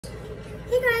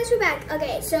Hey guys, we're back.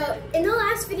 Okay, so in the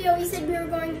last video we said we were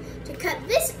going to cut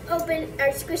this open, our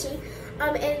squishy,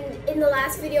 and in the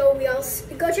last video we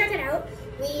also, go check it out.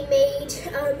 We made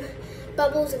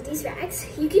bubbles of these bags.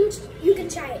 You can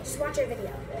try it, just watch our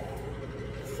video.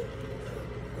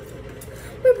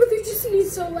 My brother just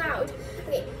sneezed so loud.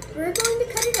 Okay, we're going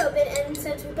to cut it open, and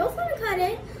since we both want to cut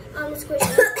it,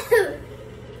 squishy,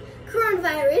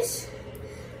 coronavirus,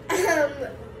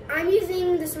 I'm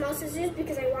using the small scissors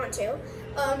because I want to.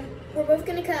 We're both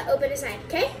gonna cut open a side,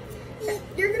 okay? So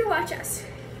you're gonna watch us.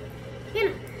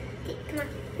 Hannah, okay, come on.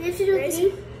 We have to do it.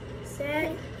 Ready,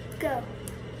 set, go.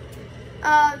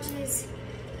 Oh, jeez.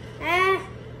 Ah.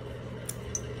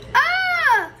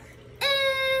 Oh!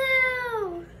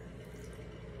 Ew!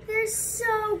 They're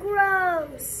so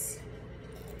gross.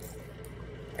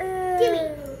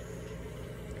 Gimme.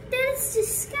 That's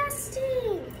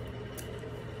disgusting.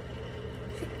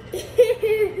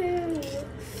 Ew.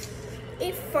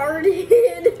 It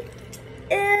farted.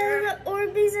 And the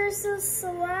Orbeez are so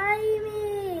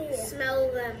slimy.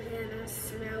 Smell them, Hannah.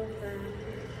 Smell them.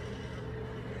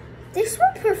 They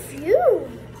smell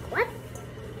perfume. What?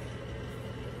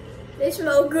 They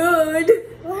smell good.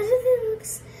 Why do they look?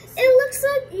 It looks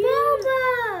like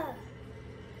boba.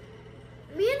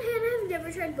 Me and Hannah have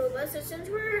never tried boba, so since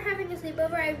we're having a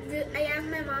sleepover, I asked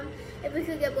my mom if we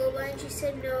could get boba, and she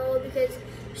said no because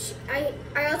I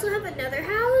also have another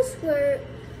house where.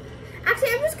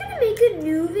 Actually, I'm just gonna make a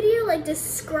new video like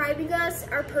describing us,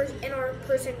 our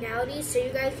personalities, so you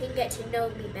guys can get to know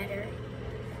me better.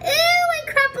 Ew! I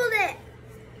crumpled it.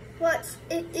 What?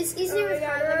 It's easier with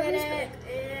it.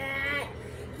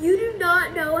 You do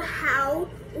not know how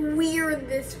weird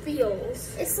this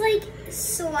feels. It's like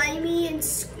slimy and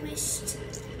squished.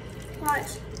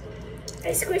 Watch. I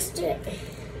squished it.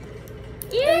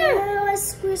 Yeah. Oh, I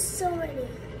squished so many.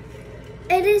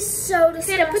 It is so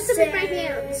disgusting. Hannah, put some in my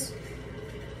hands.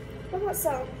 I want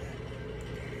some.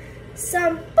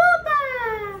 Some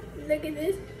boba. Look at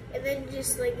this. And then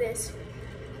just like this.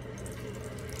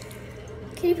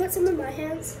 Can you put some in my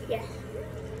hands? Yeah.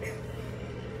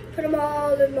 Put them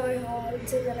all in my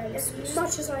hands and then as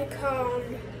much as I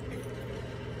can.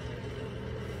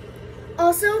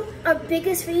 Also, our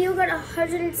biggest video got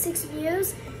 106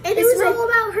 views. And it was all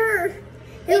about her.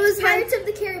 It was Pirates of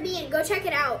the Caribbean. Go check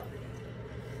it out.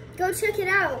 Go check it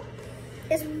out.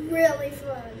 It's really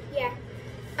fun. Yeah.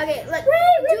 Okay, look.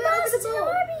 Wait, we lost an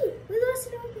Orbeez. We lost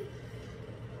an Orbeez.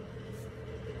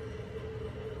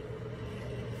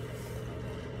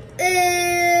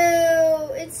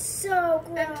 Ew, it's so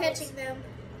gross. I'm catching them.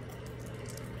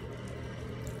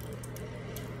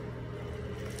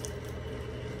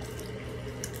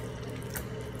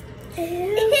 Ew.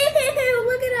 Ew,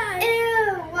 look at us. Ew,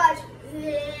 watch.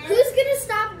 Who's gonna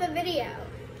stop the video?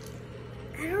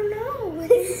 I don't know.